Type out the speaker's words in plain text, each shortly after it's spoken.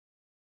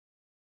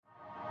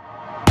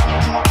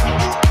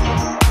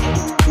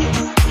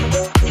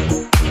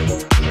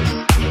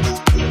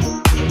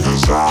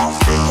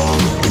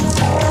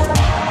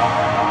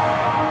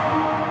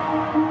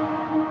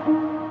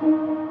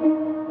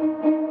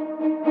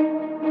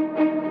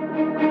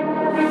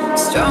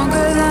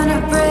Stronger than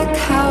a brick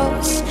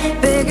house,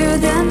 bigger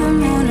than the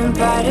moon and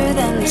brighter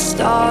than the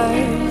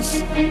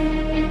stars.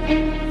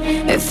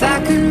 If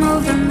I could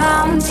move the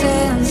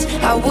mountains,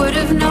 I would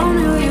have known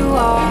who you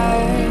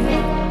are.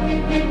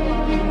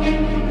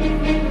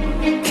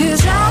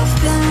 'Cause I've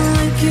been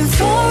looking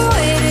for a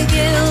way to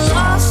get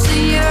lost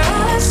in your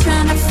eyes,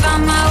 trying to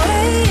find my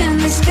way in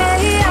this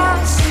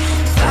chaos.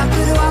 If I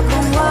could walk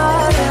on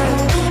water,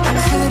 I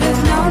could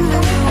have known who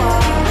you are.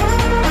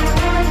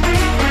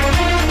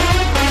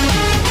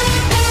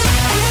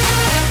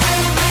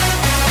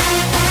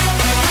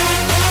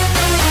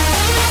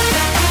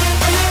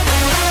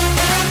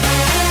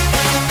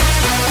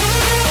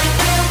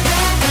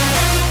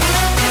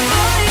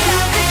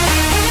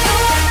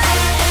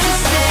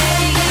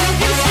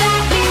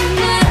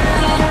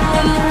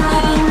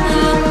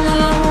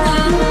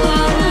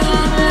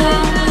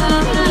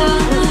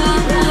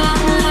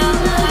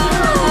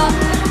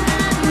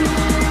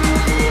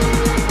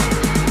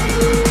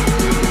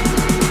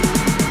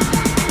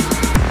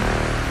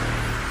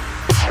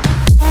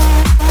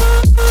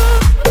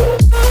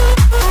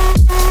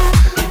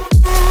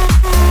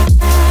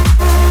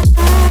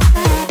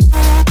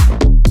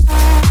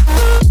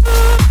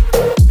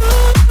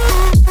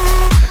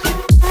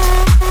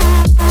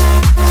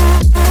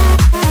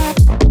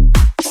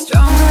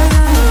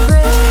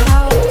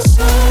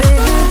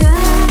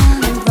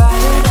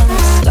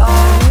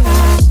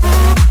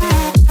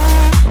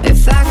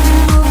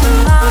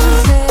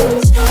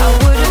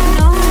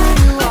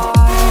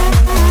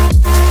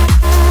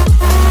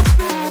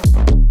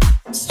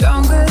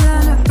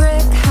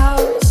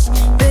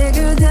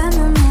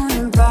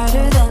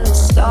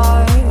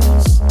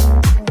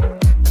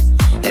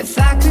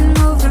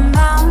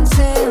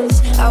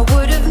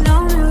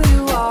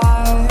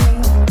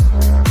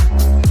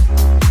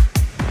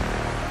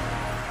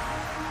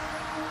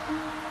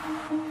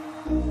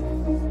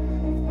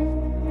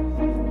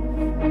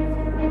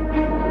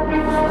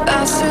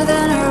 Faster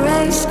than a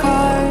race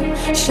car,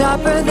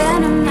 sharper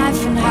than a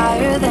knife and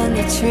higher than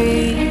the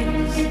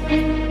trees.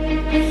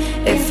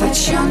 If I'd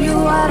shown you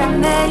what I'm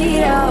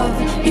made of,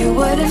 you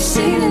would have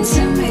seen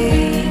into me.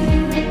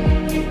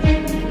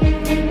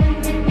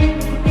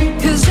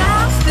 'Cause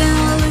I've been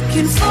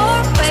looking for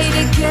a way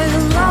to get